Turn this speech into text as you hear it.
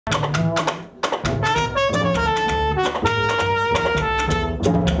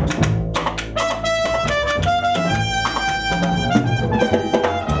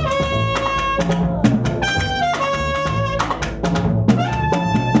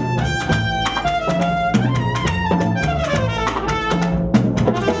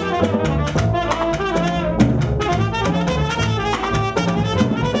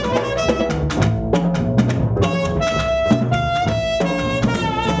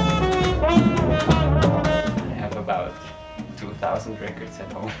Records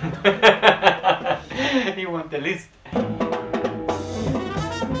at home. You want the list?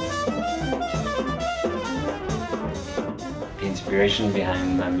 The inspiration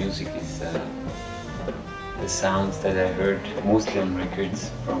behind my music is the sounds that I heard mostly on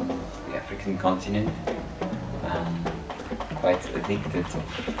records from the African continent. I'm quite addicted to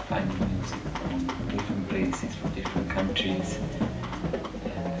finding music from different places, from different countries.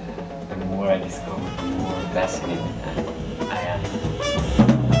 The more I discover, the more fascinated I am.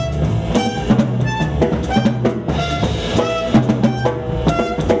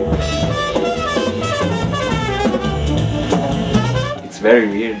 It's very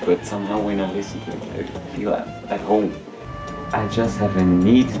weird, but somehow when I listen to it, I feel at home. I just have a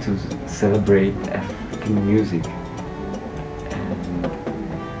need to celebrate African music and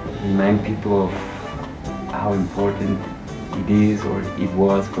remind people of how important it is or it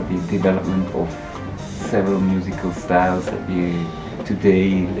was for the development of several musical styles that we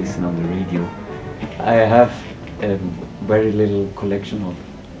today listen on the radio. I have a very little collection of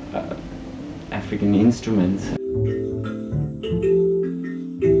African instruments.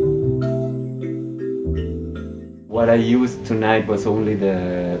 What I used tonight was only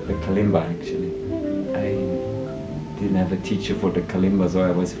the kalimba actually. I didn't have a teacher for the kalimba, so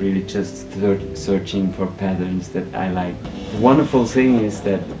I was really just searching for patterns that I like. The wonderful thing is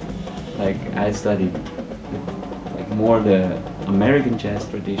that I studied more the American jazz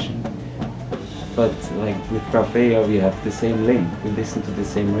tradition, but with Feya we have the same link, we listen to the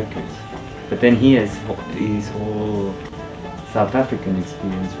same records. But then he has his whole South African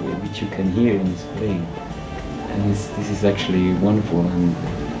experience which you can hear in his playing. And this is actually wonderful, and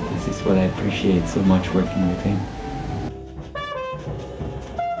this is what I appreciate so much working with him.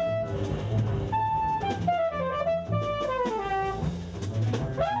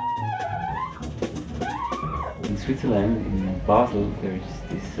 In Switzerland, in Basel, there's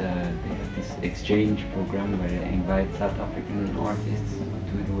this they have this exchange program where they invite South African artists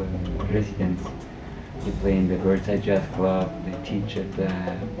to do a residence. They play in the Rhodes Jazz Club, they teach at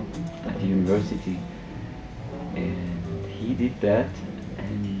the university. And he did that,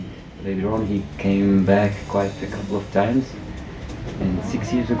 and later on he came back quite a couple of times. And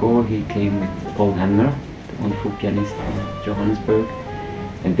 6 years ago he came with Paul Hamner, the wonderful pianist from Johannesburg,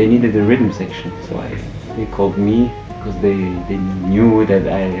 and they needed a rhythm section, so they called me because they knew that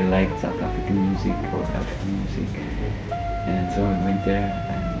I liked South African music or African music, and so I went there,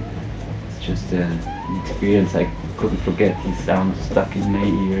 and it's just an experience I couldn't forget. His sound stuck in my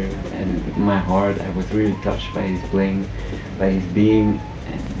ear and my heart. I was really touched by his playing, by his being,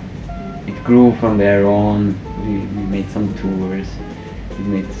 and it grew from there on. We made some tours. We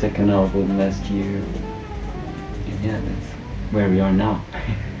made the second album last year, and yeah, that's where we are now.